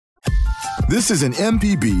This is an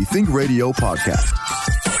MPB Think Radio podcast.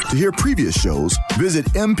 To hear previous shows, visit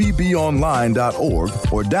mpbonline.org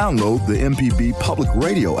or download the MPB Public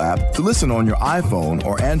Radio app to listen on your iPhone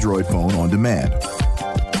or Android phone on demand.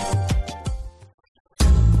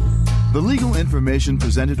 The legal information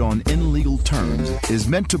presented on In Legal Terms is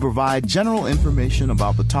meant to provide general information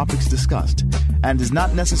about the topics discussed and is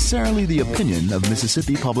not necessarily the opinion of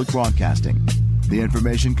Mississippi Public Broadcasting. The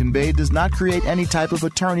information conveyed does not create any type of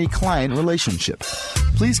attorney-client relationship.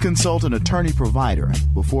 Please consult an attorney provider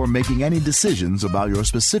before making any decisions about your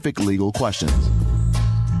specific legal questions.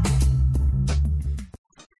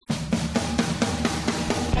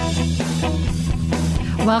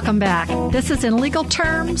 Welcome back. This is In Legal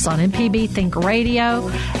Terms on MPB Think Radio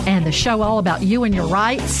and the show all about you and your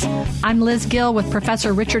rights. I'm Liz Gill with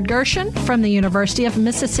Professor Richard Gershon from the University of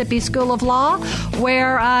Mississippi School of Law,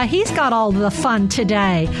 where he's got all the fun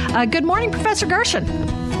today. Good morning, Professor Gershon.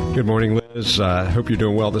 Good morning, Liz. Hope you're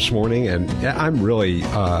doing well this morning. And I'm really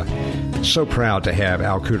so proud to have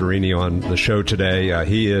Al Cuterini on the show today.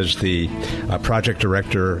 He is the project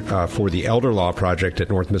director for the Elder Law Project at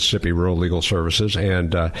North Mississippi Rural Legal Services.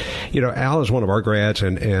 And, Al is one of our grads,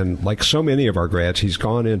 and like so many of our grads, he's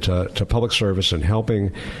gone into public service and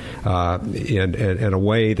helping in a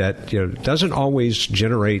way that doesn't always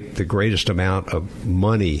generate the greatest amount of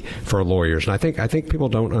money for lawyers. And I think people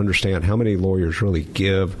don't understand how many lawyers really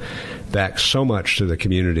give back so much to the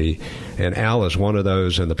community, and Al is one of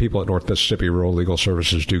those, and the people at North Mississippi Rural Legal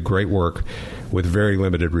Services do great work with very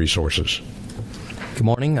limited resources. Good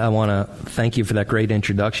morning. I want to thank you for that great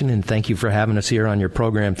introduction, and thank you for having us here on your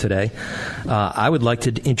program today. I would like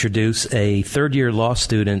to introduce a third-year law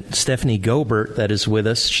student, Stephanie Gobert, that is with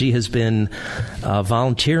us. She has been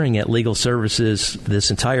volunteering at Legal Services this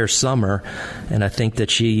entire summer, and I think that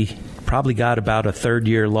she probably got about a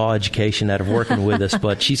third-year law education out of working with us,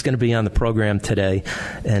 but she's going to be on the program today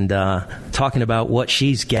and talking about what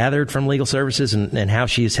she's gathered from Legal Services and how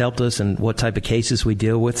she has helped us and what type of cases we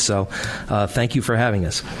deal with. So thank you for having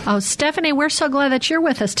us. Oh, Stephanie, we're so glad that you're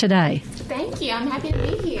with us today. Thank you. I'm happy to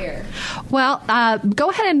be here. Well, go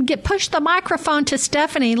ahead and push the microphone to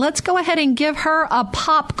Stephanie. Let's go ahead and give her a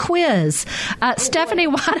pop quiz. Stephanie,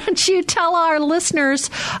 why don't you tell our listeners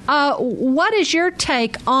what is your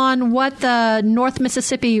take on what the North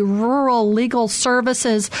Mississippi Rural Legal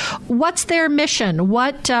Services, what's their mission?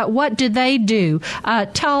 What do they do?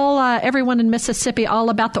 Tell everyone in Mississippi all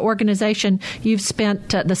about the organization you've spent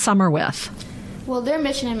the summer with. Well, their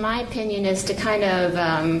mission, in my opinion, is to kind of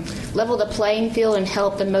level the playing field and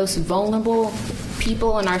help the most vulnerable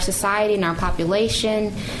people in our society and our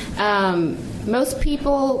population. Most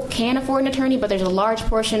people can afford an attorney, but there's a large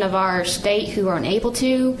portion of our state who are unable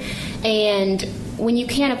to. And when you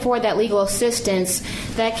can't afford that legal assistance,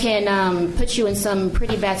 that can put you in some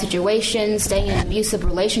pretty bad situations, staying in an abusive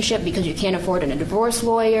relationship because you can't afford a divorce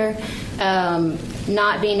lawyer,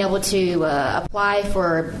 not being able to apply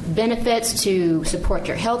for benefits to support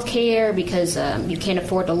your health care because you can't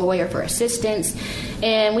afford a lawyer for assistance.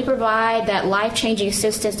 And we provide that life-changing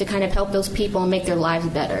assistance to kind of help those people and make their lives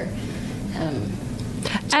better.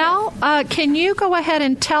 Al, can you go ahead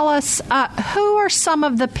and tell us who are some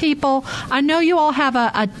of the people? I know you all have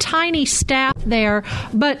a tiny staff there,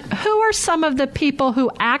 but who are some of the people who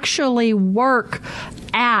actually work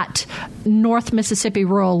at North Mississippi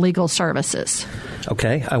Rural Legal Services?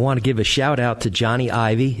 Okay, I want to give a shout out to Johnny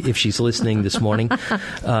Ivy, if she's listening this morning.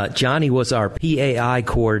 Johnny was our PAI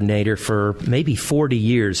coordinator for maybe 40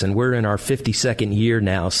 years, and we're in our 52nd year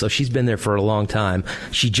now, so she's been there for a long time.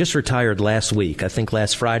 She just retired last week. I think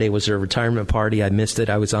last Friday was her retirement party. I missed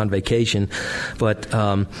it. I was on vacation. But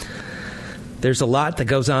there's a lot that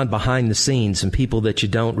goes on behind the scenes and people that you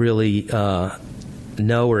don't really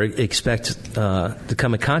know or expect to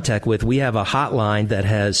come in contact with. We have a hotline that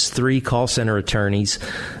has 3 call center attorneys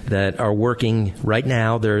that are working right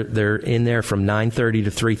now. They're in there from 9:30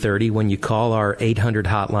 to 3:30. When you call our 800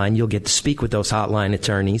 hotline, you'll get to speak with those hotline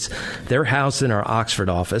attorneys. They're housed in our Oxford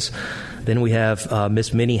office. Then we have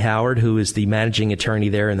Miss Minnie Howard, who is the managing attorney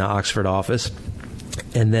there in the Oxford office.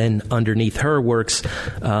 And then underneath her works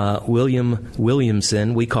William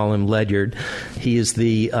Williamson. We call him Ledyard. He is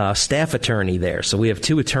the staff attorney there. So we have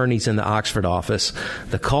 2 attorneys in the Oxford office,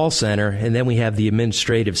 the call center, and then we have the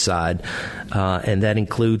administrative side. And that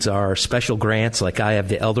includes our special grants, like I have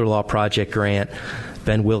the Elder Law Project grant.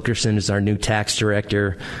 Ben Wilkerson is our new tax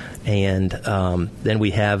director. And then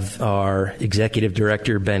we have our executive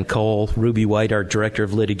director, Ben Cole, Ruby White, our director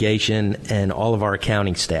of litigation, and all of our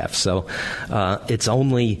accounting staff. So it's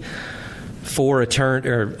only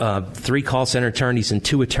 3 call center attorneys and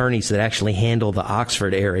 2 attorneys that actually handle the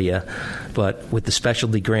Oxford area. But with the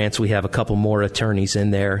specialty grants, we have a couple more attorneys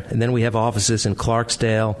in there. And then we have offices in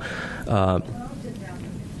Clarksdale,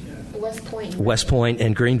 West Point,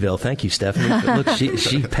 and Greenville. Thank you, Stephanie. Look,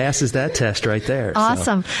 she passes that test right there.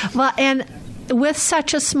 Awesome. So. Well, and with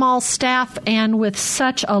such a small staff and with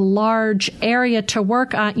such a large area to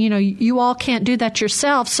work on, you all can't do that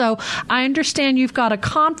yourself. So I understand you've got a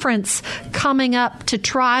conference coming up to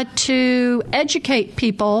try to educate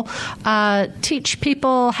people, teach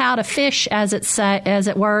people how to fish, as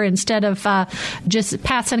it were, instead of just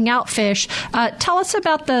passing out fish. Tell us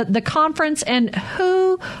about the conference and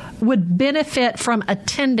who would benefit from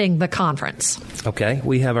attending the conference. Okay.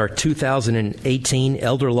 We have our 2018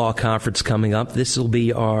 Elder Law Conference coming up. This will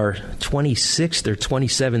be our 26th or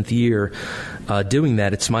 27th year doing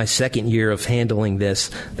that. It's my second year of handling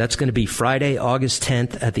this. That's going to be Friday, August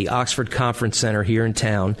 10th at the Oxford Conference Center here in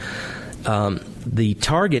town. The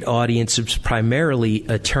target audience is primarily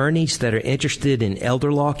attorneys that are interested in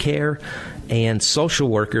elder law care and social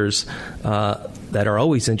workers that are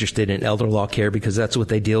always interested in elder law care because that's what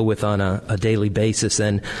they deal with on a daily basis.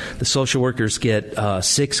 And the social workers get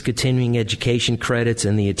 6 continuing education credits,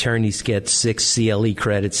 and the attorneys get 6 CLE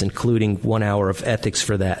credits, including 1 hour of ethics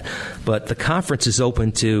for that. But the conference is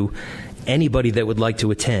open to anybody that would like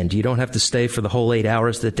to attend. You don't have to stay for the whole 8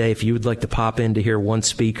 hours that day. If you would like to pop in to hear one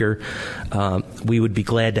speaker, we would be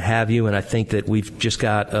glad to have you. And I think that we've just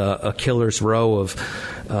got a killer's row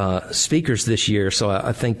of speakers this year. So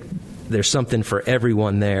I think there's something for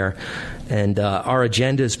everyone there. And our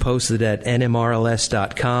agenda is posted at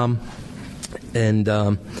nmrls.com.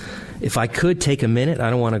 And if I could take a minute, I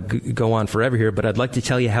don't want to go on forever here, but I'd like to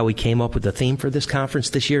tell you how we came up with the theme for this conference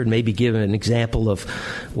this year and maybe give an example of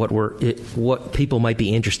what people might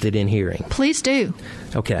be interested in hearing. Please do.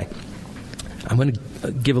 Okay. I'm going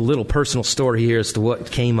to give a little personal story here as to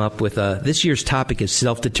what came up with this year's topic is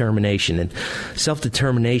self-determination. And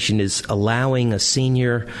self-determination is allowing a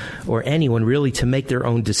senior or anyone really to make their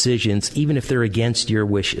own decisions, even if they're against your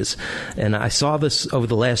wishes. And I saw this over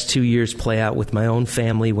the last 2 years play out with my own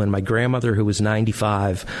family when my grandmother, who was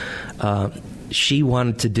 95, she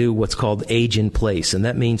wanted to do what's called age in place, and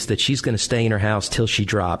that means that she's going to stay in her house till she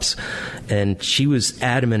drops. And she was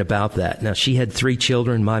adamant about that. Now, she had 3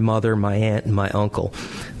 children, my mother, my aunt, and my uncle.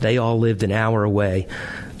 They all lived an hour away.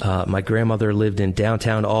 My grandmother lived in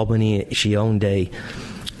downtown Albany. She owned a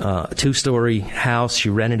 2-story house. She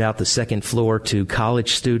rented out the 2nd floor to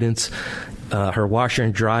college students. Her washer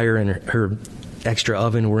and dryer and her extra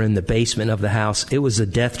oven were in the basement of the house. It was a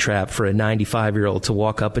death trap for a 95-year-old to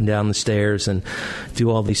walk up and down the stairs and do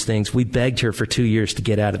all these things. We begged her for 2 years to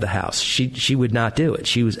get out of the house. She would not do it.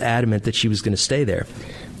 She was adamant that she was going to stay there.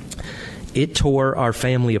 It tore our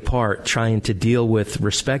family apart trying to deal with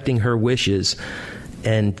respecting her wishes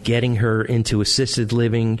and getting her into assisted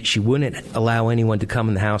living. She wouldn't allow anyone to come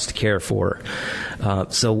in the house to care for her.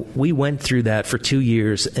 So we went through that for 2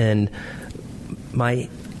 years, and my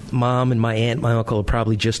mom and my aunt, my uncle are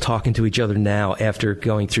probably just talking to each other now after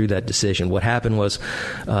going through that decision. What happened was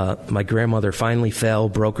my grandmother finally fell,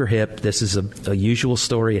 broke her hip. This is a usual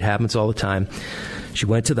story. It happens all the time. She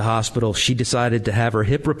went to the hospital. She decided to have her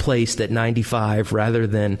hip replaced at 95 rather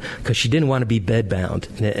than, because she didn't want to be bedbound.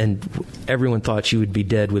 And everyone thought she would be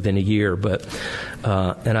dead within a year. But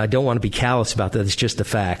and I don't want to be callous about that. It's just the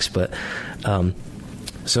facts. But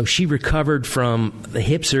so she recovered from the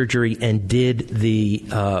hip surgery and did the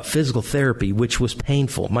physical therapy, which was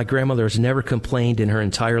painful. My grandmother has never complained in her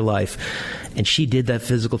entire life, and she did that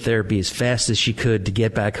physical therapy as fast as she could to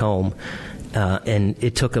get back home. And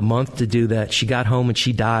it took a month to do that. She got home and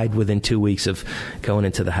she died within 2 weeks of going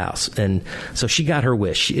into the house. And so she got her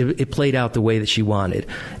wish. It played out the way that she wanted.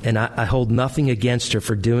 And I hold nothing against her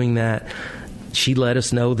for doing that. She let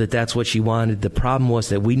us know that that's what she wanted. The problem was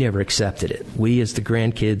that we never accepted it. We, as the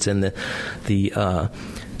grandkids and the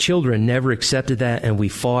children, never accepted that, and we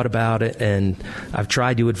fought about it. And I've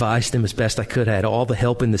tried to advise them as best I could. I had all the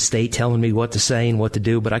help in the state telling me what to say and what to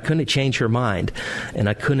do, but I couldn't change her mind, and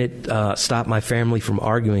I couldn't stop my family from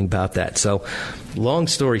arguing about that. So, long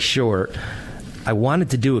story short, I wanted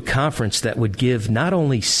to do a conference that would give not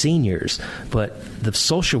only seniors, but the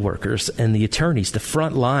social workers and the attorneys, the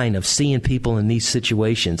front line of seeing people in these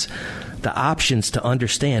situations, the options to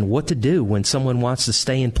understand what to do when someone wants to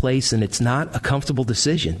stay in place and it's not a comfortable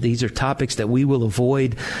decision. These are topics that we will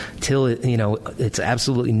avoid till it's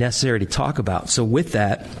absolutely necessary to talk about. So with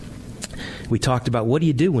that, we talked about what do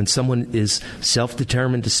you do when someone is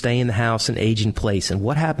self-determined to stay in the house and age in place, and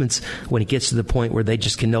what happens when it gets to the point where they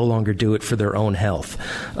just can no longer do it for their own health.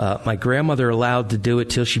 My grandmother allowed to do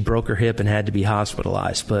it till she broke her hip and had to be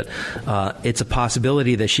hospitalized, but it's a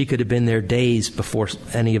possibility that she could have been there days before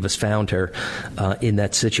any of us found her in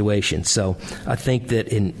that situation. So I think that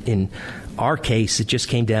in our case, it just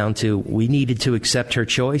came down to we needed to accept her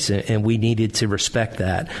choice, and we needed to respect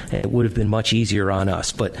that. It would have been much easier on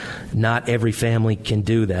us, but not every family can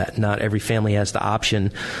do that. Not every family has the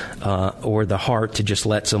option or the heart to just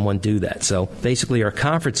let someone do that. So basically, our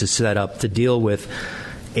conference is set up to deal with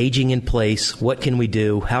aging in place. What can we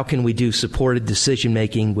do? How can we do supported decision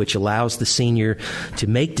making, which allows the senior to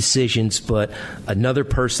make decisions, but another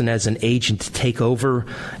person as an agent to take over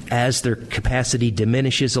as their capacity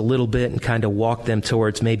diminishes a little bit and kind of walk them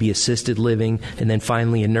towards maybe assisted living, and then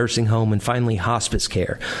finally a nursing home, and finally hospice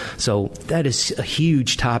care. So that is a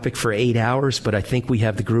huge topic for 8 hours, but I think we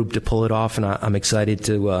have the group to pull it off, and I'm excited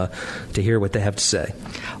to hear what they have to say.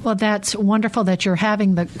 Well, that's wonderful that you're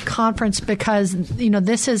having the conference, because,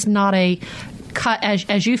 this is not a cut,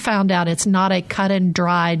 as you found out, it's not a cut and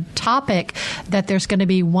dried topic that there's going to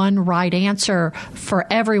be one right answer for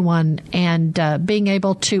everyone, and being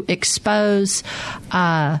able to expose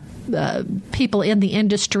people in the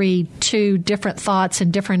industry to different thoughts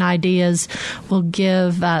and different ideas will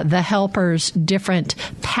give the helpers different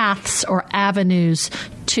paths or avenues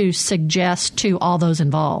to suggest to all those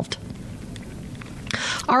involved.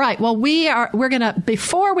 All right. Well, we're going to,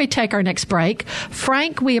 before we take our next break,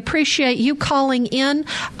 Frank, we appreciate you calling in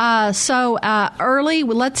so early.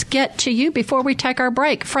 Let's get to you before we take our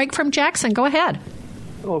break. Frank from Jackson, go ahead.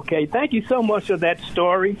 Okay. Thank you so much for that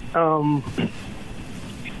story. I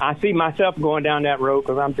see myself going down that road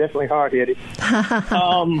because I'm definitely hard-headed.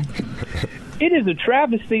 It is a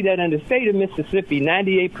travesty that in the state of Mississippi,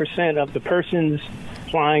 98% of the persons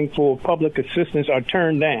applying for public assistance are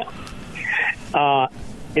turned down.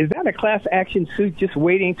 Is that a class action suit just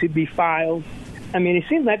waiting to be filed? I mean, it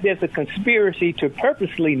seems like there's a conspiracy to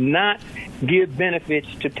purposely not give benefits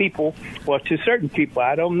to people or to certain people.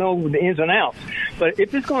 I don't know the ins and outs. But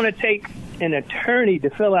if it's going to take an attorney to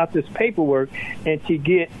fill out this paperwork and to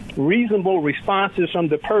get reasonable responses from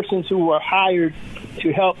the persons who are hired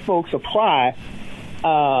to help folks apply,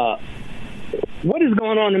 what is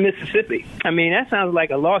going on in Mississippi? I mean, that sounds like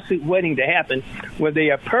a lawsuit waiting to happen, where they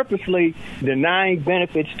are purposely denying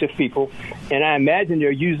benefits to people, and I imagine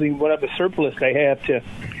they're using whatever surplus they have to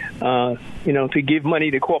give money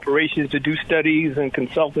to corporations to do studies and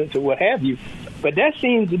consultants or what have you. But that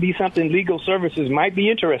seems to be something legal services might be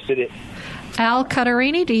interested in. Al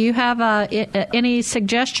Cutarini, do you have any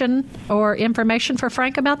suggestion or information for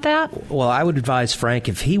Frank about that? Well, I would advise Frank,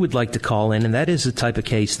 if he would like to call in, and that is the type of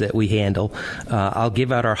case that we handle, I'll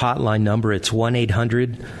give out our hotline number. It's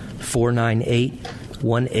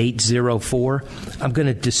 1-800-498-1804. I'm going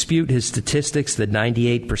to dispute his statistics that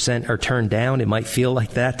 98% are turned down. It might feel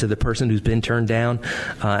like that to the person who's been turned down,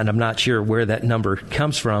 and I'm not sure where that number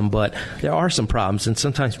comes from, but there are some problems, and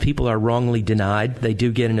sometimes people are wrongly denied. They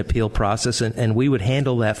do get an appeal process, and we would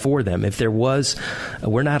handle that for them. If there was,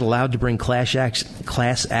 we're not allowed to bring class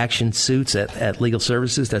action suits at Legal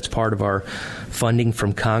Services. That's part of our funding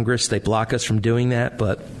from Congress. They block us from doing that,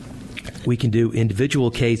 but we can do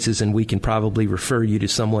individual cases, and we can probably refer you to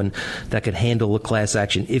someone that could handle a class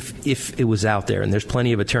action if it was out there. And there's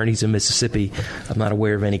plenty of attorneys in Mississippi. I'm not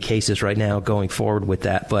aware of any cases right now going forward with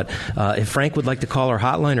that. But if Frank would like to call our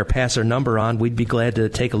hotline or pass our number on, we'd be glad to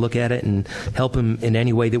take a look at it and help him in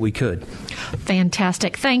any way that we could.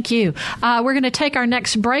 Fantastic. Thank you. We're going to take our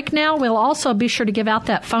next break now. We'll also be sure to give out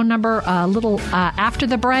that phone number a little after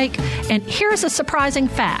the break. And here's a surprising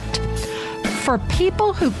fact. For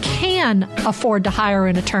people who can afford to hire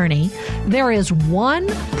an attorney, there is one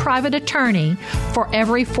private attorney for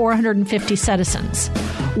every 450 citizens.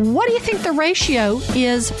 What do you think the ratio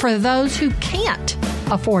is for those who can't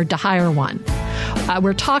afford to hire one?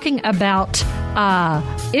 We're talking about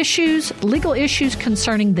legal issues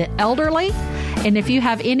concerning the elderly. And if you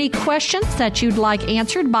have any questions that you'd like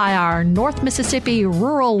answered by our North Mississippi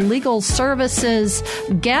Rural Legal Services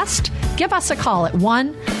guest, give us a call at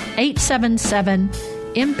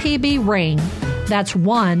 1-877-MPB-RING. That's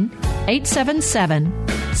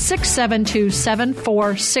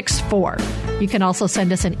 1-877-672-7464. You can also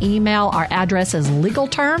send us an email. Our address is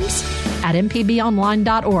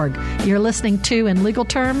legalterms@mpbonline.org. You're listening to In Legal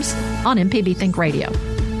Terms on MPB Think Radio.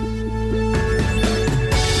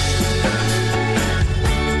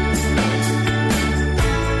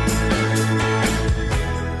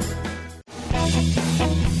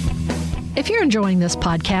 If you're enjoying this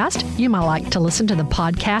podcast, you might like to listen to the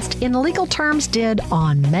podcast In Legal Terms did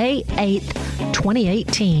on May 8th,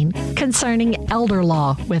 2018, concerning elder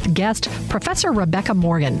law with guest Professor Rebecca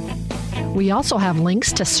Morgan. We also have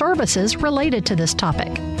links to services related to this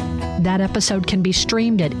topic. That episode can be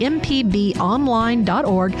streamed at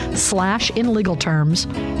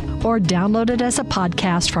mpbonline.org/inlegalterms or downloaded as a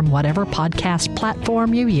podcast from whatever podcast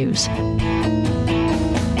platform you use.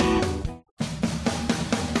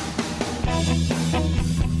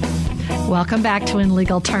 Welcome back to In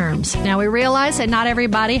Legal Terms. Now, we realize that not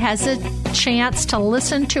everybody has a chance to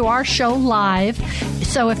listen to our show live.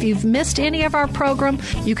 So if you've missed any of our program,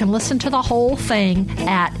 you can listen to the whole thing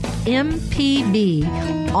at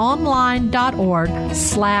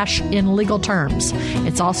mpbonline.org/inlegalterms.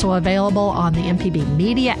 It's also available on the MPB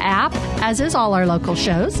Media app, as is all our local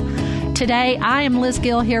shows. Today, I am Liz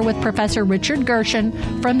Gill here with Professor Richard Gershon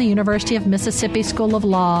from the University of Mississippi School of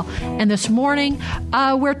Law. And this morning,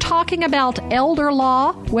 we're talking about elder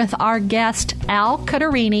law with our guest, Al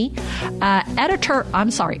Cutarini,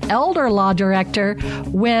 elder law director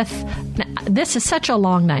with, this is such a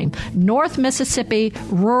long name, North Mississippi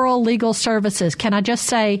Rural Legal Services. Can I just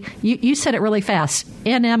say, you said it really fast,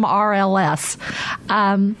 NMRLS.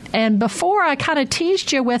 And before I kind of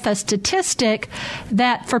teased you with a statistic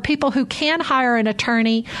that for people who can hire an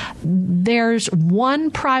attorney, there's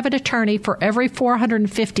one private attorney for every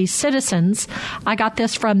 450 citizens. I got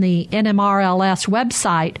this from the NMRLS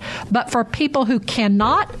website. But for people who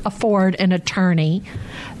cannot afford an attorney,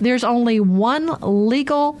 there's only one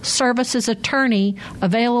legal services attorney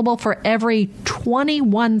available for every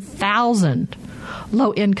 21,000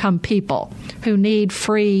 low-income people who need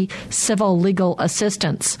free civil legal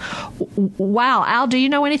assistance. Wow. Al, do you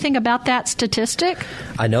know anything about that statistic?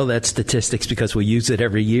 I know that statistics because we use it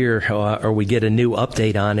every year, or we get a new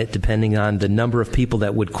update on it depending on the number of people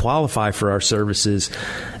that would qualify for our services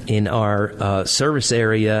in our service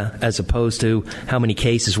area as opposed to how many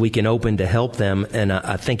cases we can open to help them. And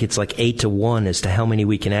I think it's like 8-1 as to how many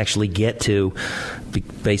we can actually get to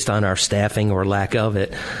based on our staffing or lack of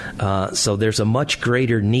it. So there's a much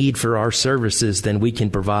greater need for our services than we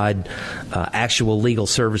can provide actual legal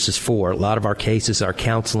services for. A lot of our cases are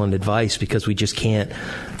counsel and advice because we just can't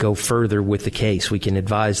go further with the case. We can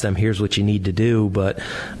advise them, here's what you need to do, but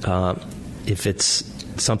if it's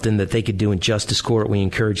something that they could do in justice court, we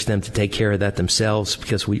encourage them to take care of that themselves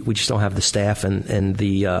because we just don't have the staff and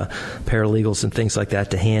the paralegals and things like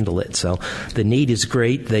that to handle it. So the need is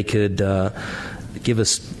great. They could give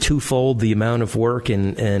us twofold the amount of work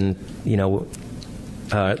and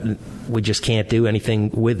we just can't do anything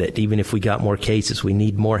with it. Even if we got more cases, we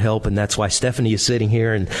need more help, and that's why Stephanie is sitting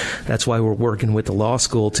here, and that's why we're working with the law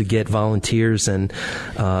school to get volunteers and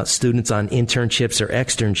students on internships or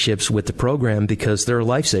externships with the program because they're a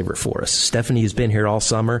lifesaver for us. Stephanie has been here all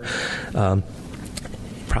summer.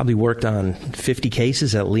 Probably worked on 50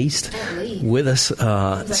 cases at least with us. It's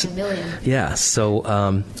like a million. Yeah,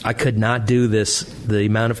 so I could not do this. The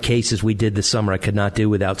amount of cases we did this summer, I could not do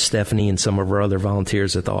without Stephanie and some of our other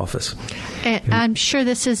volunteers at the office. And I'm sure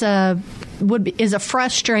this is a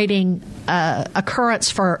frustrating occurrence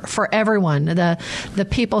for everyone. The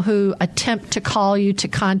people who attempt to call you to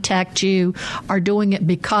contact you are doing it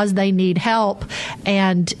because they need help,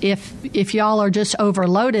 and if y'all are just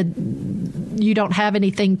overloaded, you don't have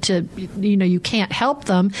anything to, you can't help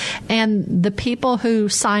them. And the people who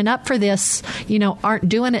sign up for this, aren't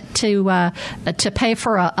doing it to pay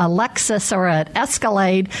for a Lexus or an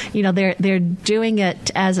Escalade. They're doing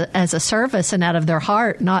it as a service and out of their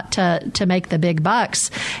heart, not to make the big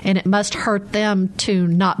bucks. And it must hurt them to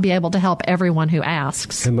not be able to help everyone who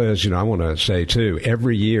asks. And Liz, I want to say too,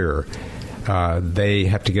 every year they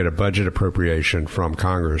have to get a budget appropriation from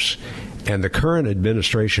Congress. And the current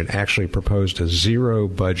administration actually proposed a zero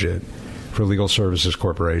budget for Legal Services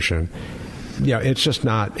Corporation. Yeah, it's just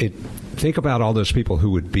not. Think about all those people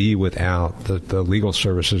who would be without the legal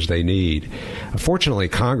services they need. Fortunately,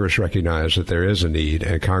 Congress recognized that there is a need,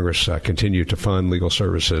 and Congress continued to fund legal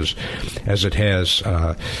services as it has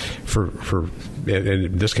for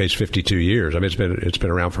in this case 52 years. I mean, it's been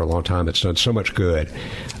around for a long time. It's done so much good.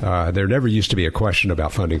 There never used to be a question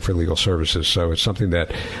about funding for legal services, so it's something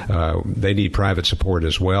that they need private support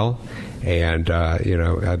as well, and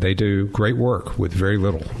they do great work with very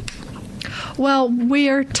little. Well, we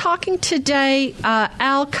are talking today.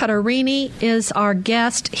 Al Cutarini is our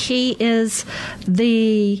guest. He is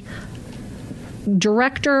the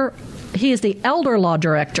director. He is the elder law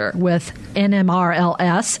director with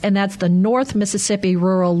NMRLS, and that's the North Mississippi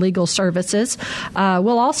Rural Legal Services.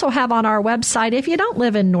 We'll also have on our website, if you don't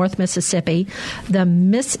live in North Mississippi, the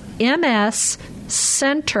MS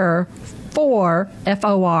Center for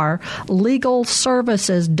FOR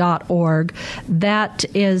legalservices.org. That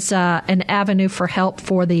is an avenue for help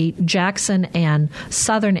for the Jackson and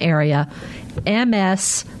Southern area.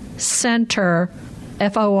 MS Center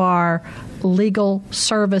FOR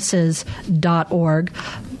legalservices.org.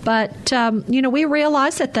 But, we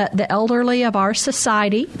realize that the elderly of our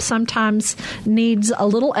society sometimes needs a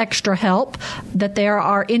little extra help, that there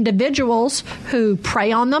are individuals who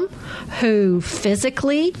prey on them, who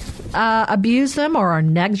physically abuse them or are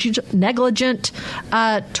negligent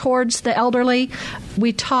towards the elderly.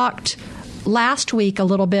 We talked last week a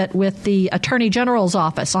little bit with the Attorney General's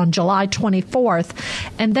office on July 24th,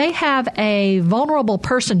 and they have a vulnerable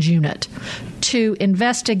persons unit to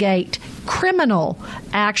investigate criminal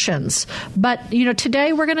actions. But,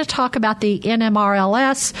 today we're going to talk about the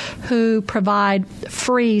NMRLS, who provide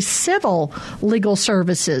free civil legal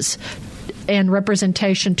services and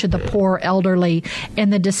representation to the poor, elderly,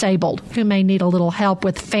 and the disabled who may need a little help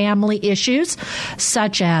with family issues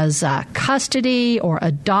such as custody or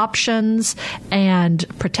adoptions and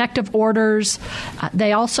protective orders.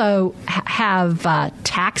 They also have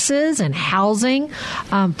taxes and housing,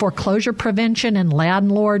 foreclosure prevention and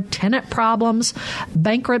landlord-tenant problems,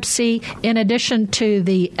 bankruptcy, in addition to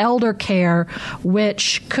the elder care,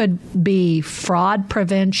 which could be fraud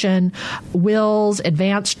prevention, wills,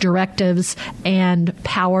 advanced directives, and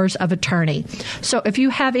powers of attorney. So if you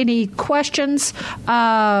have any questions for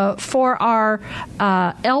our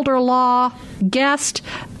elder law guest,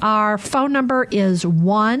 our phone number is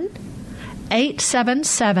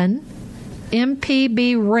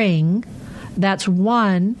 1-877-MPB-RING. That's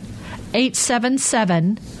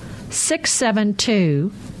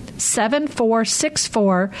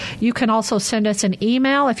 1-877-672-7464. You can also send us an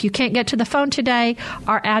email. If you can't get to the phone today,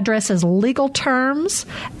 our address is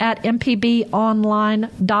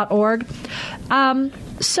legalterms@mpbonline.org.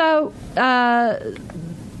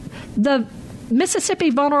 The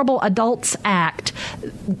Mississippi Vulnerable Adults Act,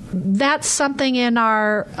 that's something in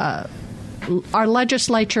our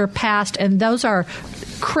legislature passed, and those are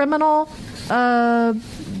criminal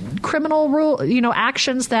rule,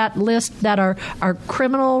 actions that list that are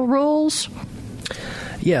criminal rules.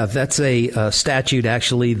 Yeah, that's a statute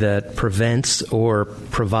actually that prevents or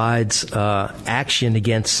provides action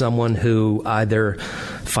against someone who either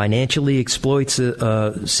financially exploits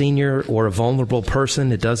a senior or a vulnerable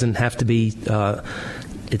person. It doesn't have to be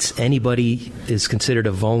it's anybody is considered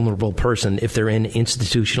a vulnerable person if they're in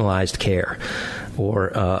institutionalized care or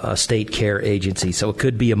a state care agency. So it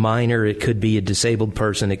could be a minor, it could be a disabled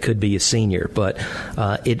person, it could be a senior, but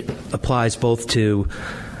it applies both to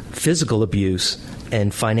physical abuse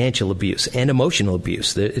and financial abuse and emotional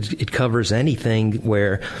abuse. It covers anything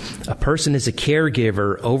where a person is a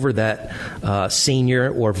caregiver over that senior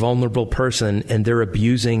or vulnerable person, and they're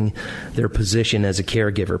abusing their position as a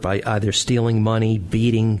caregiver by either stealing money,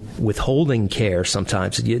 beating, withholding care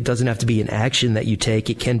sometimes. It doesn't have to be an action that you take.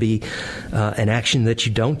 It can be an action that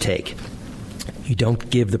you don't take. You don't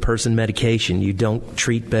give the person medication. You don't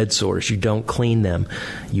treat bed sores. You don't clean them.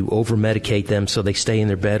 You over-medicate them so they stay in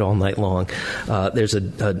their bed all night long. There's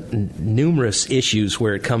numerous issues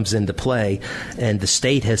where it comes into play, and the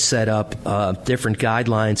state has set up different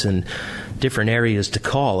guidelines and different areas to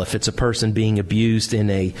call. If it's a person being abused in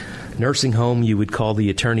a nursing home, you would call the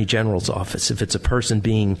Attorney General's office. If it's a person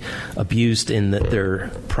being abused in their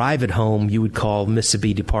private home, you would call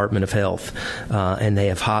Mississippi Department of Health, and they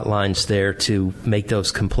have hotlines there to make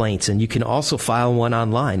those complaints. And you can also file one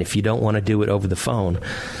online if you don't want to do it over the phone.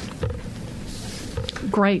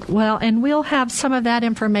 Great. Well, and we'll have some of that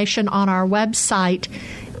information on our website,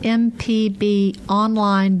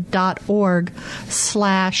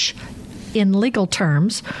 mpbonline.org/in legal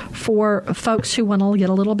terms, for folks who want to get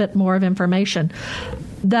a little bit more of information.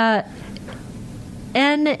 The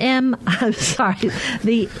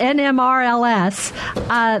NMRLS,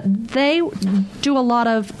 they do a lot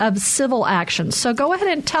of civil actions. So go ahead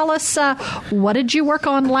and tell us, what did you work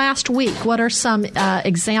on last week? What are some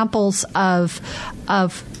examples of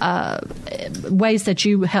ways that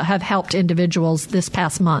you have helped individuals this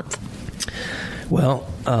past month? Well,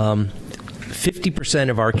 50%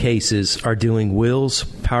 of our cases are doing wills,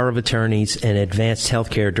 power of attorneys, and advanced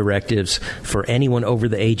healthcare directives for anyone over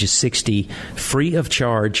the age of 60, free of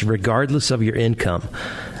charge, regardless of your income.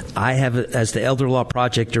 I have, as the Elder Law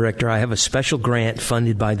Project Director, I have a special grant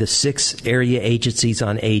funded by the 6 area agencies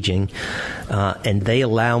on aging, and they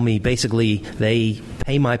allow me, basically, they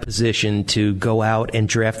pay my position to go out and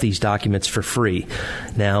draft these documents for free.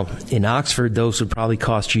 Now, in Oxford, those would probably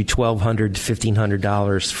cost you $1,200 to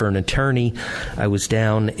 $1,500 for an attorney. I was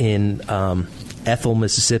down in Ethel,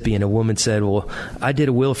 Mississippi, and a woman said, well, I did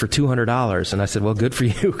a will for $200. And I said, well, good for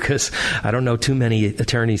you, because I don't know too many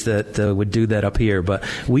attorneys that would do that up here. But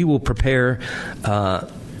we will prepare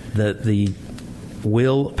the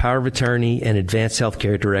will, power of attorney, and advanced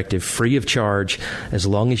healthcare directive free of charge as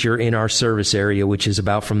long as you're in our service area, which is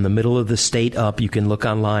about from the middle of the state up. You can look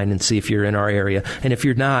online and see if you're in our area. And if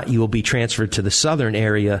you're not, you will be transferred to the southern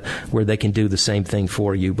area where they can do the same thing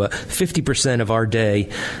for you. But 50% of our day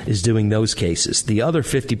is doing those cases. The other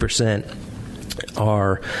 50%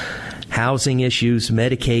 are housing issues,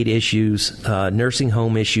 Medicaid issues, nursing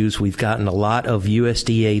home issues. We've gotten a lot of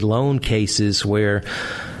USDA loan cases where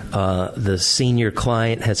the senior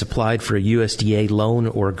client has applied for a USDA loan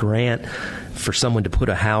or grant for someone to put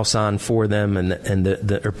a house on for them,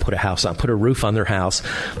 or put a roof on their house.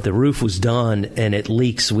 The roof was done, and it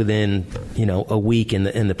leaks within a week, and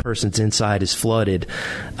the person's inside is flooded.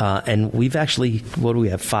 And we've actually, what do we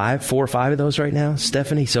have? 4 or 5 of those right now,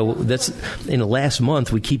 Stephanie? So that's in the last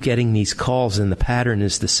month. We keep getting these calls, and the pattern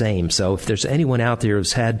is the same. So if there's anyone out there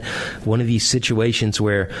who's had one of these situations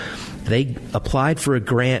where they applied for a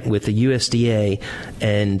grant with the USDA,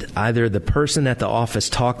 and either the person at the office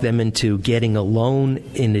talked them into getting a loan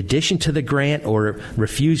in addition to the grant, or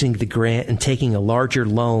refusing the grant and taking a larger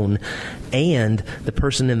loan, and the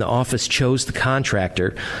person in the office chose the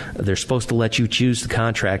contractor. They're supposed to let you choose the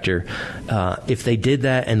contractor. If they did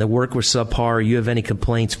that and the work was subpar, or you have any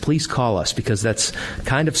complaints, please call us, because that's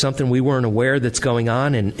kind of something we weren't aware that's going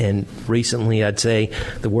on. And recently, I'd say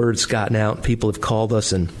the word's gotten out. People have called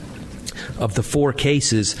us, and of the 4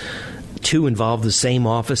 cases, 2 involve the same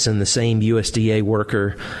office and the same USDA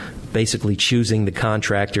worker basically choosing the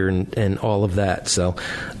contractor and all of that. So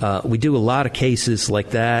we do a lot of cases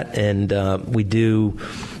like that, and we do...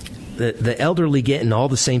 The elderly get in all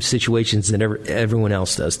the same situations that everyone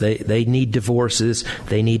else does. They need divorces.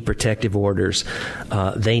 They need protective orders.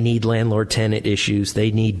 They need landlord-tenant issues. They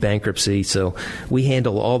need bankruptcy. So we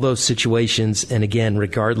handle all those situations. And again,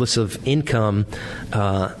 regardless of income,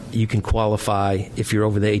 you can qualify if you're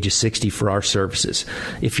over the age of 60 for our services.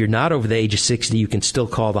 If you're not over the age of 60, you can still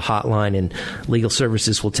call the hotline, and legal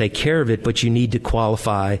services will take care of it, but you need to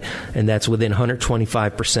qualify, and that's within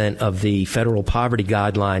 125% of the federal poverty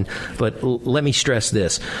guideline. But let me stress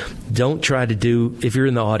this. Don't try to do, if you're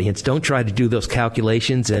in the audience, don't try to do those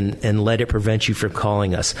calculations and let it prevent you from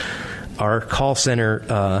calling us. Our call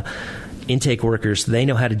center intake workers, they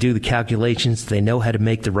know how to do the calculations. They know how to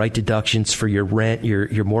make the right deductions for your rent,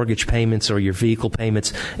 your mortgage payments, or your vehicle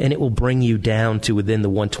payments, and it will bring you down to within the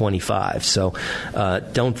 125. So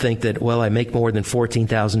don't think that, well, I make more than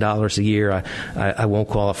 $14,000 a year, I won't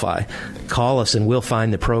qualify. Call us, and we'll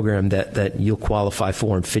find the program that you'll qualify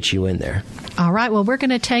for and fit you in there. All right. Well, we're going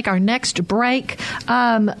to take our next break.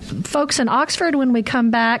 Folks in Oxford, when we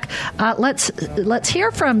come back, let's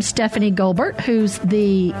hear from Stephanie Goldberg, who's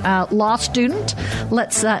the law student.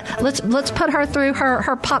 Let's put her through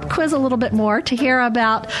her pop quiz a little bit more to hear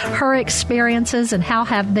about her experiences and how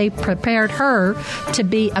have they prepared her to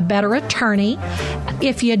be a better attorney.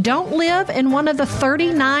 If you don't live in one of the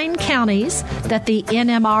 39 counties that the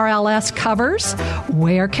NMRLS covers,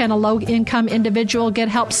 where can a low-income individual get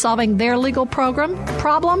help solving their legal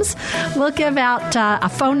problems? We'll give out a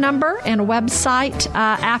phone number and a website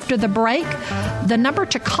after the break. The number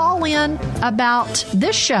to call in about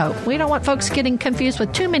this show. We don't want folks getting confused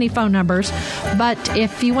with too many phone numbers, but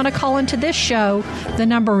if you want to call into this show, the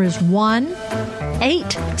number is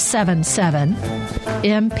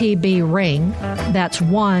 1-877-MPB-RING. That's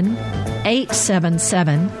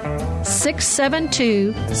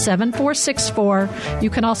 1-877-672-7464. You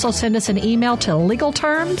can also send us an email to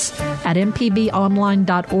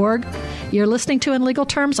legalterms@mpbonline.org. You're listening to In Legal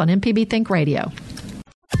Terms on MPB Think Radio.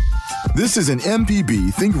 This is an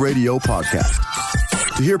MPB Think Radio podcast.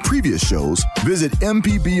 To hear previous shows, visit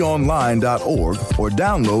mpbonline.org or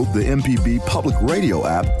download the MPB Public Radio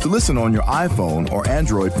app to listen on your iPhone or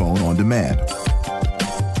Android phone on demand.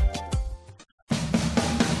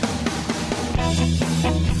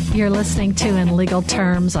 You're listening to In Legal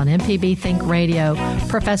Terms on MPB Think Radio.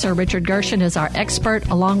 Professor Richard Gershon is our expert,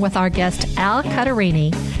 along with our guest Al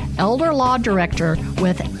Cutarini, Elder Law Director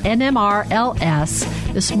with NMRLS.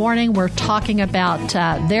 This morning we're talking about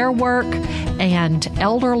their work and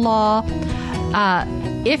elder law.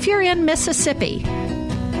 If you're in Mississippi,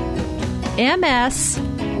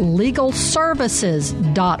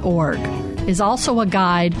 mslegalservices.org is also a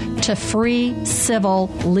guide to free civil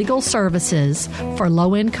legal services for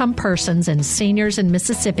low-income persons and seniors in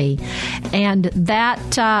Mississippi. And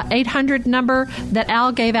that 800 number that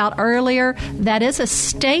Al gave out earlier, that is a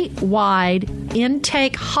statewide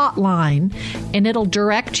intake hotline, and it'll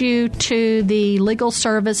direct you to the legal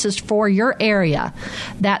services for your area.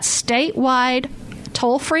 That statewide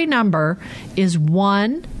toll-free number is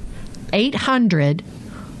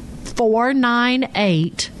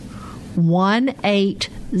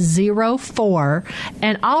 1-800-498-1804,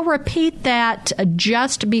 and I'll repeat that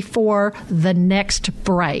just before the next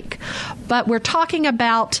break. But we're talking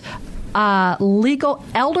about legal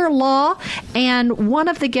elder law, and one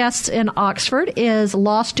of the guests in Oxford is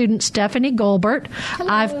law student Stephanie Goldberg.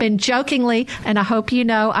 Hello. I've been jokingly, and I hope you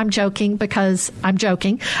know I'm joking because I'm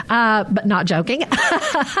joking, but not joking.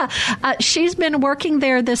 She's been working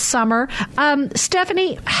there this summer.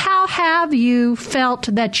 Stephanie, how have you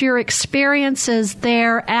felt that your experiences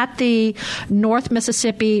there at the North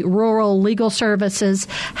Mississippi Rural Legal Services,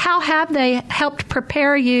 how have they helped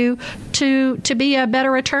prepare you to be a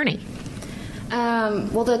better attorney?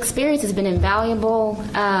 Well, the experience has been invaluable.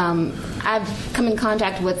 I've come in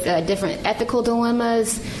contact with different ethical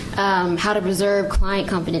dilemmas, how to preserve client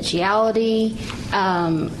confidentiality,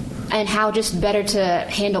 and how just better to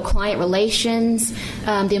handle client relations,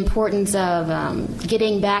 the importance of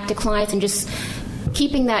getting back to clients and just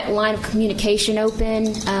keeping that line of communication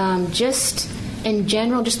open, just in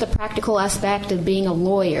general, just the practical aspect of being a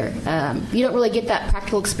lawyer. You don't really get that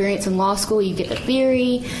practical experience in law school. You get the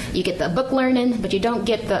theory, you get the book learning, but you don't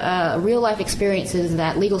get the real-life experiences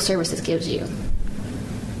that legal services gives you.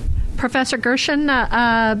 Professor Gershon,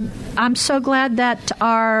 I'm so glad that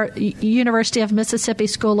our University of Mississippi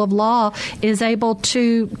School of Law is able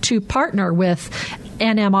to partner with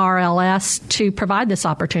NMRLS to provide this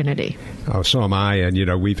opportunity. Oh, so am I.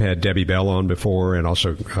 And, we've had Debbie Bell on before and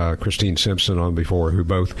also Christine Simpson on before, who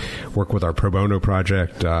both work with our pro bono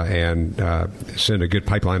project and send a good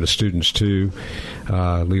pipeline of students to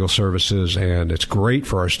legal services. And it's great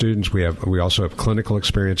for our students. We also have clinical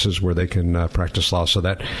experiences where they can practice law. So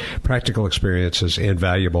that practical experience is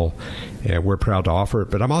invaluable, and we're proud to offer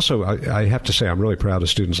it. But I'm also, I have to say, I'm really proud of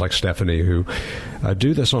students like Stephanie who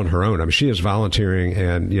do this on her own. I mean, she is volunteering,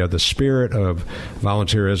 and, the spirit of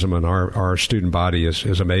volunteerism in our student body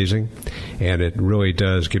is amazing, and it really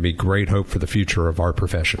does give me great hope for the future of our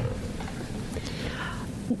profession.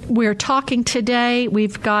 We're talking today.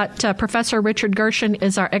 We've got Professor Richard Gershon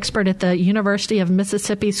is our expert at the University of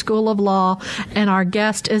Mississippi School of Law, and our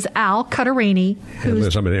guest is Al Cutterini.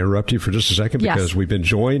 Liz, I'm going to interrupt you for just a second because we've been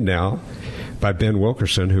joined now by Ben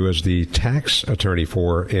Wilkerson, who is the tax attorney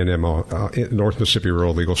for North Mississippi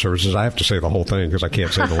Rural Legal Services. I have to say the whole thing because I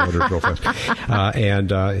can't say the letters real fast.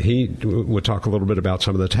 And he would talk a little bit about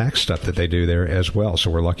some of the tax stuff that they do there as well.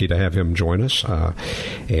 So we're lucky to have him join us.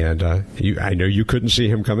 And I know you couldn't see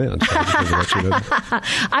him come in. So I just wanted to let you know that.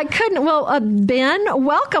 I couldn't. Well, Ben,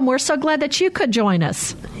 welcome. We're so glad that you could join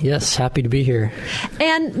us. Yes, happy to be here.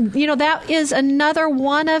 And, that is another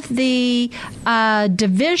one of the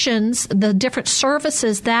divisions, the different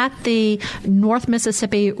services that the North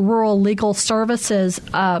Mississippi Rural Legal Services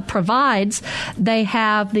provides. They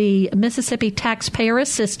have the Mississippi Taxpayer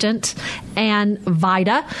Assistant and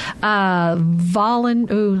VITA, hang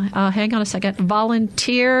on a second,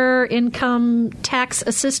 Volunteer Income Tax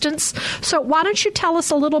Assistance. So why don't you tell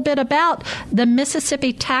us a little bit about the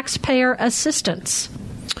Mississippi Taxpayer Assistance?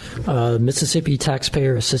 Mississippi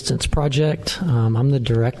Taxpayer Assistance Project. I'm the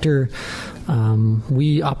director.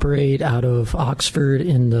 We operate out of Oxford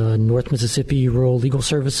in the North Mississippi Rural Legal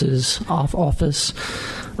Services office.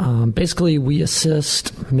 Basically, we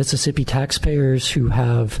assist Mississippi taxpayers who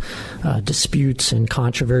have disputes and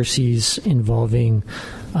controversies involving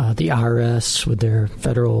the IRS with their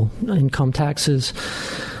federal income taxes.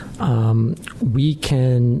 We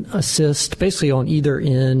can assist basically on either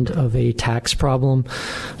end of a tax problem.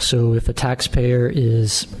 So if a taxpayer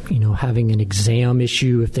is, having an exam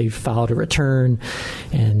issue, if they've filed a return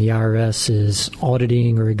and the IRS is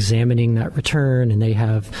auditing or examining that return and they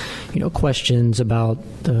have, questions about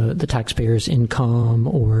the taxpayer's income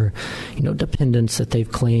or, dependents that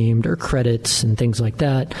they've claimed or credits and things like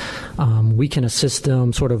that, we can assist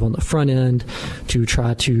them sort of on the front end to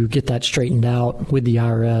try to get that straightened out with the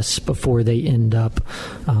IRS before they end up,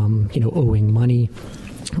 owing money.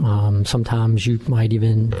 Sometimes you might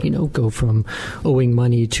even, go from owing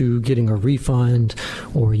money to getting a refund,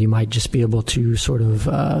 or you might just be able to sort of,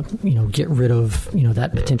 get rid of,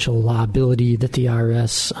 that potential liability that the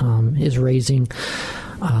IRS is raising.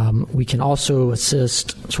 We can also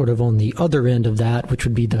assist sort of on the other end of that, which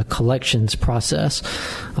would be the collections process.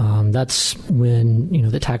 That's when,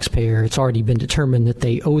 the taxpayer, it's already been determined that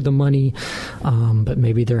they owe the money, but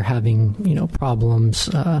maybe they're having, problems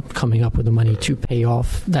coming up with the money to pay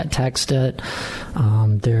off that tax debt.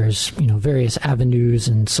 There's, various avenues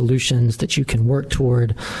and solutions that you can work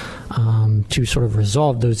toward to sort of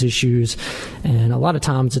resolve those issues. And a lot of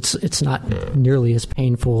times it's not nearly as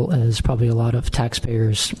painful as probably a lot of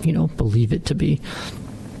taxpayers, believe it to be.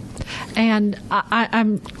 And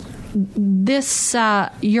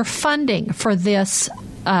your funding for this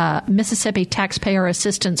Mississippi Taxpayer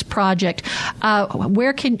Assistance Project. How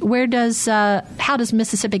does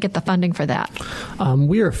Mississippi get the funding for that?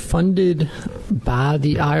 We are funded by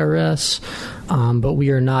the IRS, but we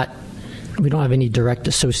don't have any direct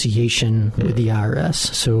association with the IRS.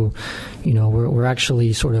 So, we're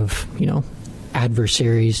actually sort of,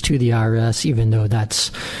 adversaries to the IRS, even though that's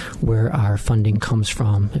where our funding comes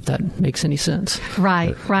from, if that makes any sense.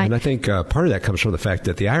 Right. And I think part of that comes from the fact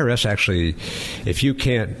that the IRS actually, if you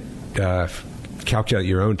can't calculate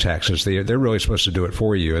your own taxes, they're really supposed to do it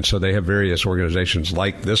for you. And so they have various organizations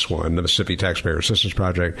like this one, the Mississippi Taxpayer Assistance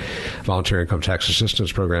Project, Voluntary Income Tax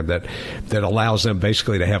Assistance Program, that allows them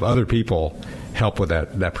basically to have other people help with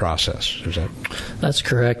that process. Is that? That's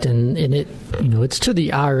correct. And it, it's to the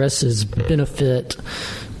IRS's benefit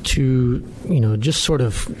to, just sort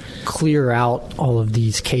of clear out all of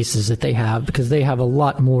these cases that they have, because they have a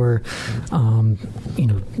lot more,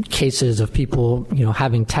 cases of people,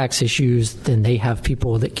 having tax issues than they have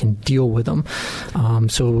people that can deal with them.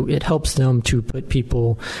 So it helps them to put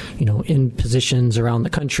people, in positions around the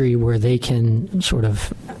country where they can sort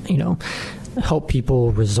of, help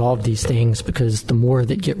people resolve these things, because the more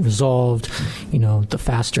that get resolved, the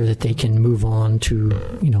faster that they can move on to,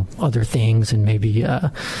 other things, and maybe,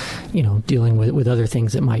 dealing with other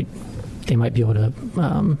things that they might be able to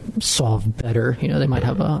solve better. They might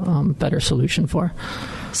have a better solution for.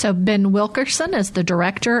 So Ben Wilkerson is the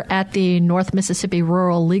director at the North Mississippi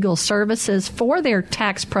Rural Legal Services for their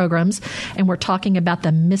tax programs, and we're talking about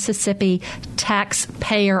the Mississippi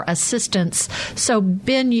Taxpayer Assistance. So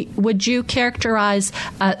Ben, would you characterize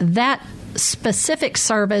that specific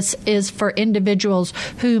service is for individuals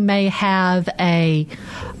who may have a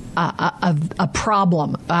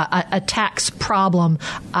problem, a tax problem,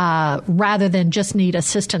 rather than just need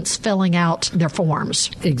assistance filling out their forms?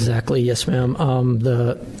 Exactly. Yes, ma'am.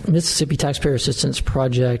 The Mississippi Taxpayer Assistance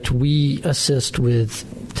Project, we assist with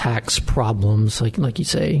tax problems, like you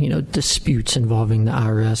say, disputes involving the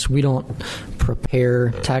IRS. We don't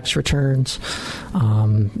prepare tax returns.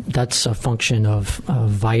 That's a function of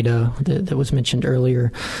VITA that was mentioned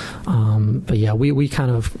earlier. But yeah, we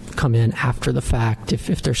kind of come in after the fact.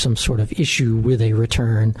 If there's some sort of issue with a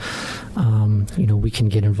return, we can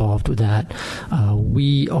get involved with that.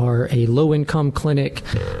 We are a low-income clinic,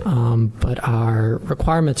 but our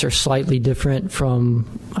requirements are slightly different from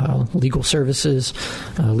legal services.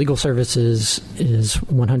 Legal services is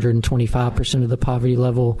 125% of the poverty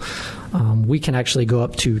level. We can actually go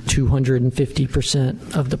up to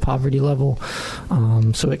 250% of the poverty level.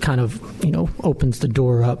 So it kind of, opens the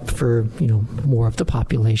door up for, more of the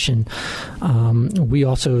population. We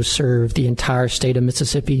also serve the entire state of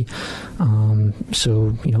Mississippi.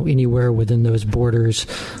 So, anywhere within those borders,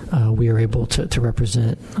 we are able to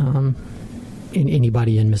represent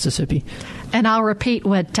anybody in Mississippi. And I'll repeat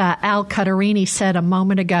what Al Cutarini said a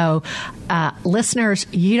moment ago. Listeners,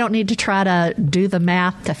 you don't need to try to do the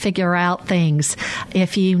math to figure out things.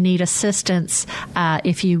 If you need assistance,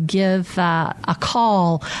 if you give a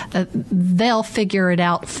call, they'll figure it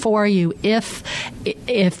out for you. If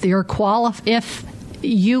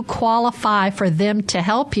you qualify for them to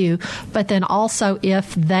help you, but then also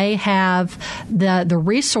if they have the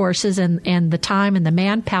resources and the time and the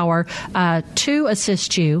manpower to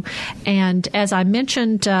assist you. And as I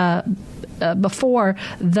mentioned before,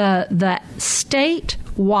 the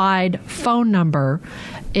statewide phone number,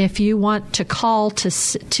 if you want to call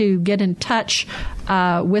to get in touch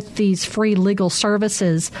with these free legal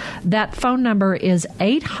services, that phone number is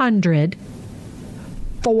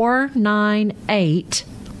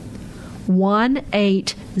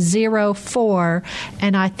 800-498-1804,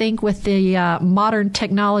 and I think with the modern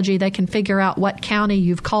technology, they can figure out what county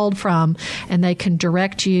you've called from, and they can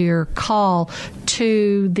direct your call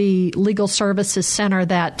to the legal services center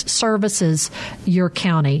that services your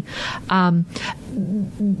county.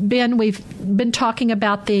 Ben, we've been talking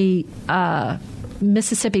about the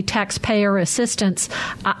Mississippi Taxpayer Assistance.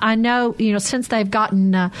 I know, since they've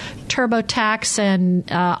gotten TurboTax and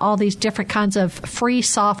all these different kinds of free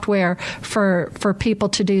software for people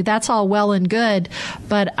to do, that's all well and good.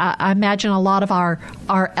 But I imagine a lot of our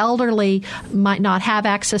elderly might not have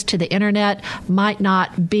access to the internet, might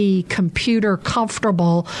not be computer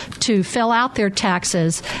comfortable to fill out their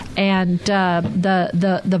taxes, and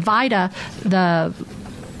the VITA, the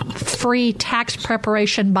free tax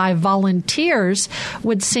preparation by volunteers,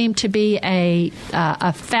 would seem to be a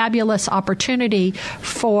fabulous opportunity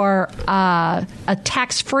for a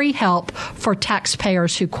tax-free help for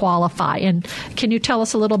taxpayers who qualify. And can you tell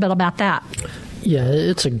us a little bit about that? Yeah,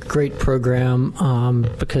 it's a great program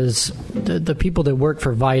because the people that work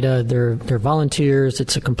for VITA, they're volunteers.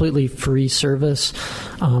 It's a completely free service,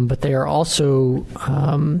 but they are also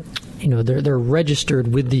they're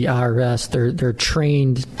registered with the IRS. They're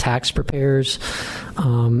trained tax preparers, so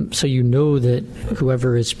that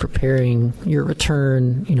whoever is preparing your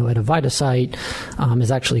return, at a VITA site, is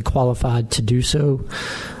actually qualified to do so.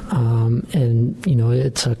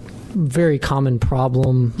 It's a very common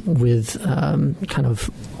problem with kind of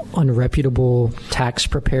unreputable tax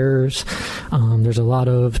preparers. There's a lot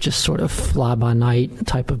of just sort of fly-by-night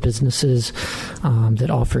type of businesses that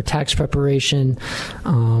offer tax preparation.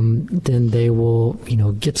 Then they will,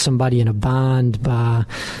 get somebody in a bind by,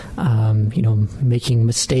 making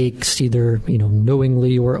mistakes, either,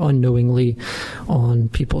 knowingly or unknowingly on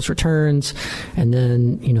people's returns. And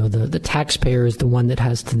then, the taxpayer is the one that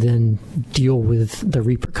has to then deal with the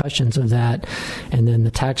repercussions of that. And then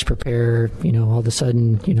the tax preparer, all of a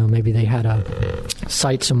sudden, maybe they had a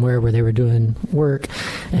site somewhere where they were doing work,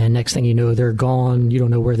 and next thing you know, they're gone. You don't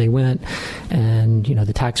know where they went, and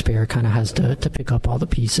the taxpayer kind of has to pick up all the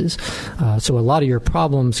pieces. So a lot of your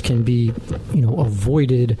problems can be,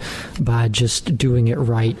 avoided by just doing it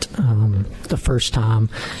right the first time,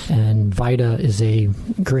 and VITA is a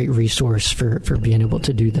great resource for being able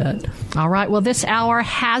to do that. All right. Well, this hour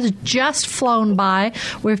has just flown by.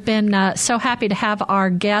 We've been so happy to have our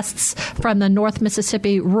guests from the North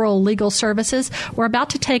Mississippi Rural Legal Services. We're about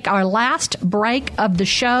to take our last break of the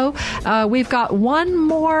show. We've got one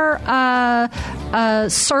more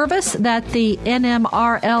service that the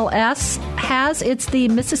NMRLS has. It's the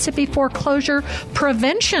Mississippi Foreclosure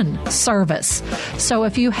Prevention Service. So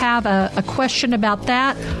if you have a question about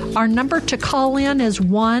that, our number to call in is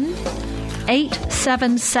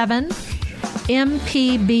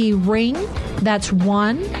 1-877-MPB-RING. That's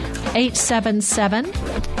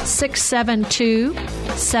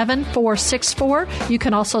 1-877-672-7464. You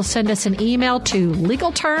can also send us an email to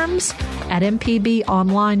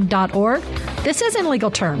legalterms@mpbonline.org. This is In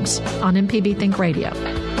Legal Terms on MPB Think Radio.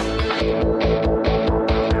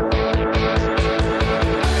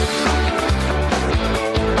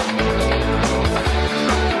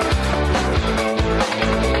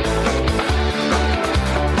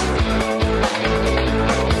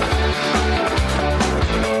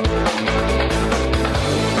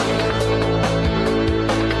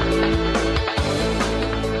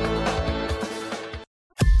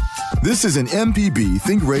 This is an MPB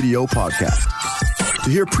Think Radio podcast. To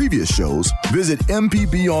hear previous shows, visit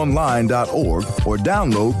mpbonline.org or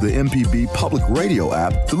download the MPB Public Radio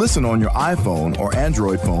app to listen on your iPhone or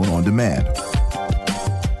Android phone on demand.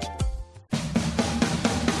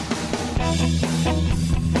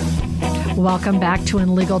 Welcome back to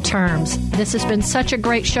In Legal Terms. This has been such a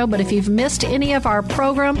great show, but if you've missed any of our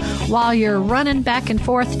program while you're running back and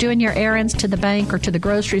forth doing your errands to the bank or to the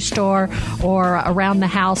grocery store or around the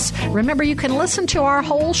house, remember you can listen to our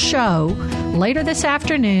whole show later this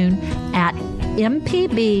afternoon at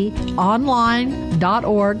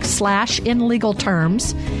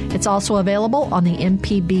mpbonline.org/inlegalterms. It's also available on the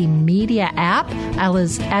MPB Media app,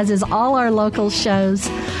 as is all our local shows.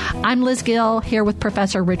 I'm Liz Gill, here with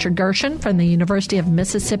Professor Richard Gershon from the University of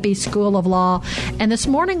Mississippi School of Law. And this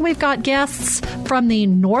morning we've got guests from the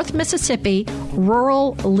North Mississippi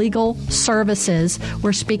Rural Legal Services.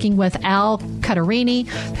 We're speaking with Al Cutarini,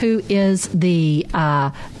 who is the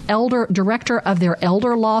director of their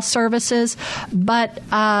elder law services. But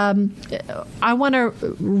I want to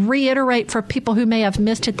reiterate for people who may have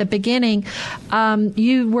missed at the beginning,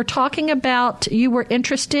 you were talking about you were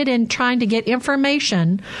interested in trying to get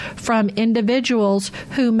information from individuals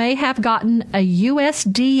who may have gotten a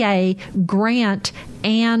USDA grant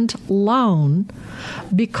and loan,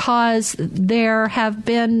 because there have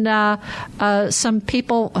been some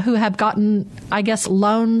people who have gotten, I guess,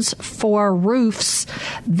 loans for roofs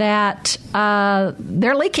that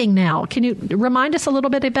they're leaking now. Can you remind us a little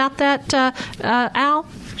bit about that, Al?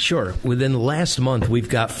 Sure. Within the last month, we've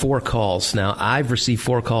got 4 calls. Now, I've received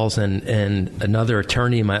 4 calls, and another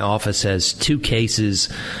attorney in my office has 2 cases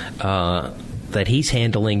that he's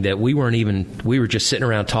handling that we were just sitting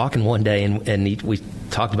around talking one day, and we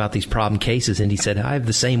talked about these problem cases, and he said, I have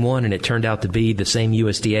the same one, and it turned out to be the same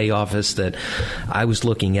USDA office that I was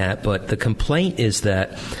looking at. But the complaint is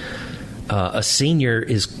that a senior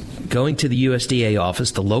is going to the USDA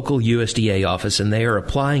office, the local USDA office, and they are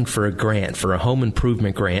applying for a grant, for a home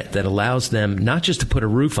improvement grant that allows them not just to put a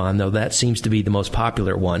roof on, though that seems to be the most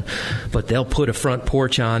popular one, but they'll put a front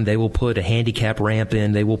porch on, they will put a handicap ramp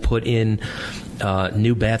in, they will put in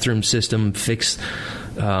new bathroom system, fix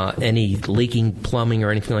any leaking plumbing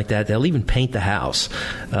or anything like that. They'll even paint the house.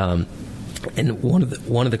 And one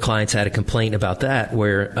of the clients had a complaint about that,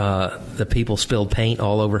 where the people spilled paint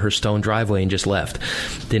all over her stone driveway and just left.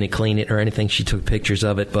 Didn't clean it or anything. She took pictures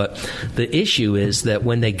of it. But the issue is that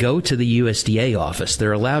when they go to the USDA office,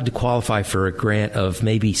 they're allowed to qualify for a grant of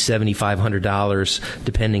maybe $7,500,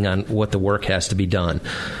 depending on what the work has to be done.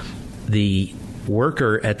 The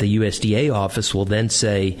worker at the USDA office will then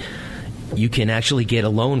say, you can actually get a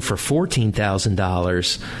loan for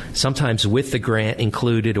 $14,000, sometimes with the grant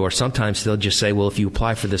included, or sometimes they'll just say, well, if you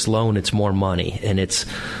apply for this loan, it's more money, and it's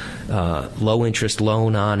low interest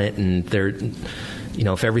loan on it, and they're,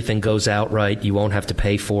 if everything goes out right, you won't have to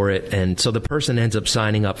pay for it. And so the person ends up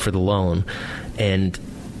signing up for the loan, and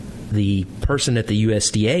the person at the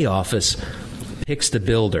USDA office picks the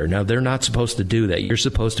builder. Now, they're not supposed to do that. You're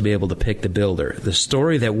supposed to be able to pick the builder. The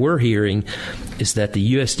story that we're hearing is that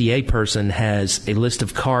the USDA person has a list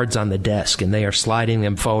of cards on the desk, and they are sliding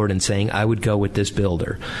them forward and saying, I would go with this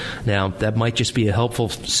builder. Now, that might just be a helpful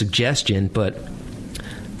suggestion, but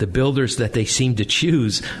the builders that they seem to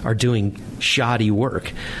choose are doing shoddy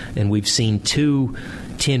work. And we've seen 2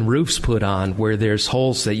 tin roofs put on where there's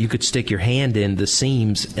holes that you could stick your hand in, the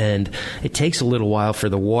seams, and it takes a little while for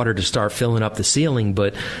the water to start filling up the ceiling,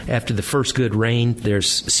 but after the first good rain,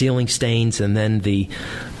 there's ceiling stains, and then the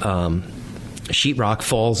sheetrock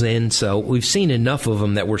falls in. So we've seen enough of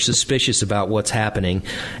them that we're suspicious about what's happening.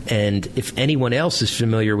 And if anyone else is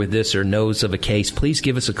familiar with this or knows of a case, please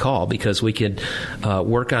give us a call, because we could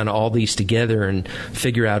work on all these together and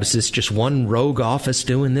figure out, is this just one rogue office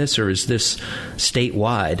doing this, or is this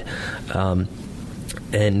statewide?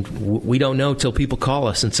 And we don't know till people call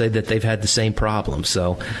us and say that they've had the same problem.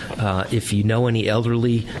 So if you know any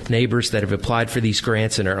elderly neighbors that have applied for these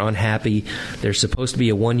grants and are unhappy, there's supposed to be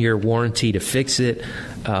a 1-year warranty to fix it.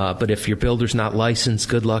 But if your builder's not licensed,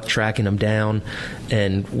 good luck tracking them down.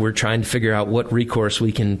 And we're trying to figure out what recourse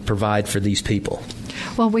we can provide for these people.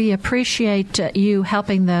 Well, we appreciate you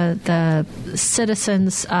helping the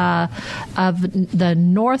citizens of the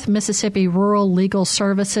North Mississippi Rural Legal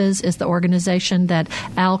Services is the organization that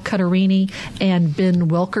Al Cutarini and Ben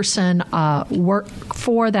Wilkerson work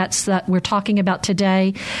for. That's that we're talking about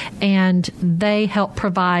today, and they help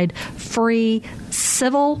provide free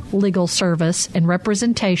civil legal service and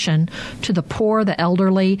representation to the poor, the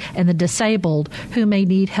elderly, and the disabled who may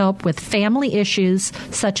need help with family issues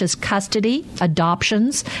such as custody, adoptions,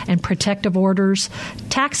 and protective orders,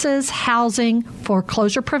 taxes, housing,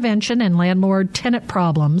 foreclosure prevention and landlord-tenant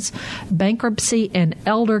problems, bankruptcy, and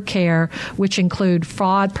elder care, which include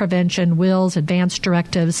fraud prevention, wills, advance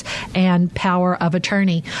directives, and power of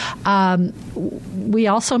attorney. We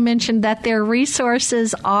also mentioned that their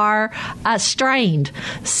resources are strained.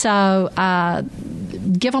 So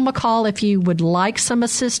give them a call if you would like some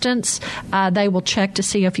assistance. They will check to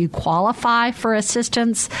see if you qualify for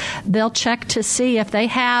assistance. They'll check to see if they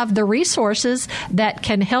have the resources that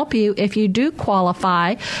can help you if you do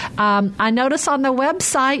qualify. I notice on the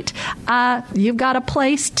website you've got a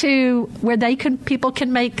place where people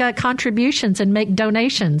can make contributions and make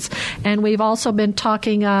donations. And we've also been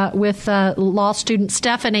talking with law student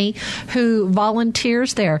Stephanie, who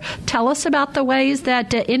volunteers there. Tell us about the ways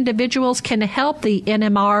that individuals can help the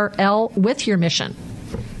NMRL with your mission.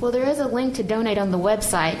 Well, there is a link to donate on the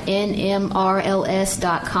website, nmrls.com.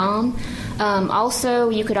 Also,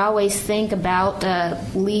 you could always think about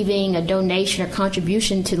leaving a donation or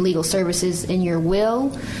contribution to legal services in your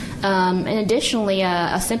will. And additionally,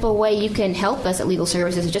 a simple way you can help us at Legal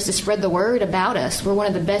Services is just to spread the word about us. We're one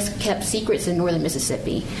of the best kept secrets in northern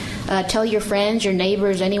Mississippi. Tell your friends, your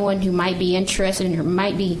neighbors, anyone who might be interested and who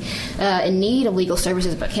might be in need of legal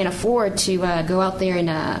services but can't afford to go out there and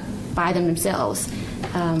buy them themselves.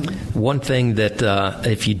 One thing that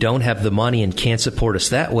if you don't have the money and can't support us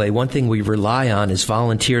that way, one thing we rely on is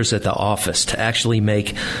volunteers at the office to actually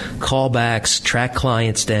make callbacks, track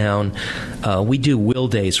clients down. We do will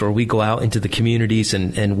days where we go out into the communities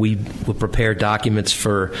and we will prepare documents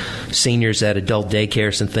for seniors at adult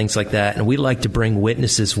daycares and things like that. And we like to bring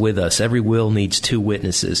witnesses with us. Every will needs 2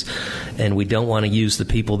 witnesses, and we don't want to use the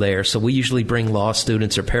people there. So we usually bring law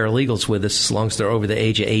students or paralegals with us as long as they're over the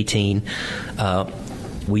age of 18.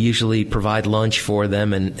 We usually provide lunch for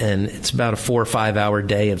them, and it's about a 4 or 5 hour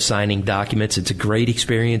day of signing documents. It's a great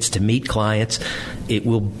experience to meet clients. It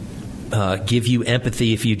will give you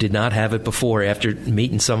empathy if you did not have it before after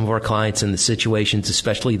meeting some of our clients in the situations,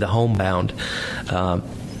 especially the homebound.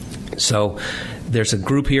 So there's a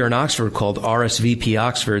group here in Oxford called RSVP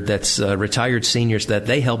Oxford that's retired seniors that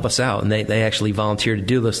they help us out, and they actually volunteer to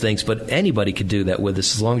do those things. But anybody could do that with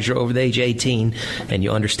us as long as you're over the age of 18 and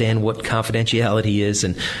you understand what confidentiality is,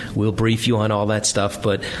 and we'll brief you on all that stuff.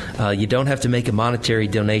 But you don't have to make a monetary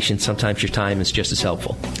donation. Sometimes your time is just as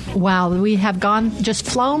helpful. Wow, we have just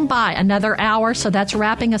flown by another hour, so that's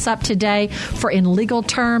wrapping us up today for In Legal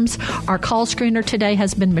Terms. Our call screener today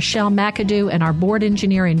has been Michelle McAdoo, and our board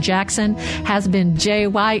engineer in Jackson has been Jay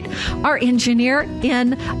White. Our engineer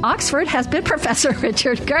in Oxford has been Professor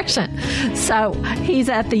Richard Gershon. So he's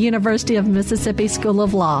at the University of Mississippi School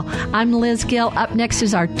of Law. I'm Liz Gill. Up next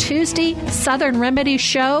is our Tuesday Southern Remedy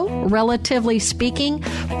show, Relatively Speaking.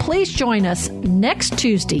 Please join us next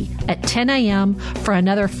Tuesday at 10 a.m. for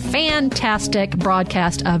another fantastic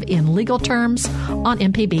broadcast of In Legal Terms on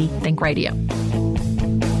MPB Think Radio.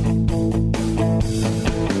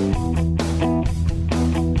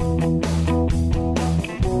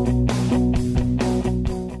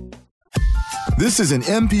 This is an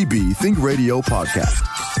MPB Think Radio podcast.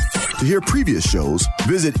 To hear previous shows,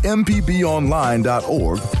 visit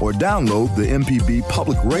mpbonline.org or download the MPB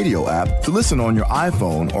Public Radio app to listen on your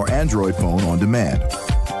iPhone or Android phone on demand.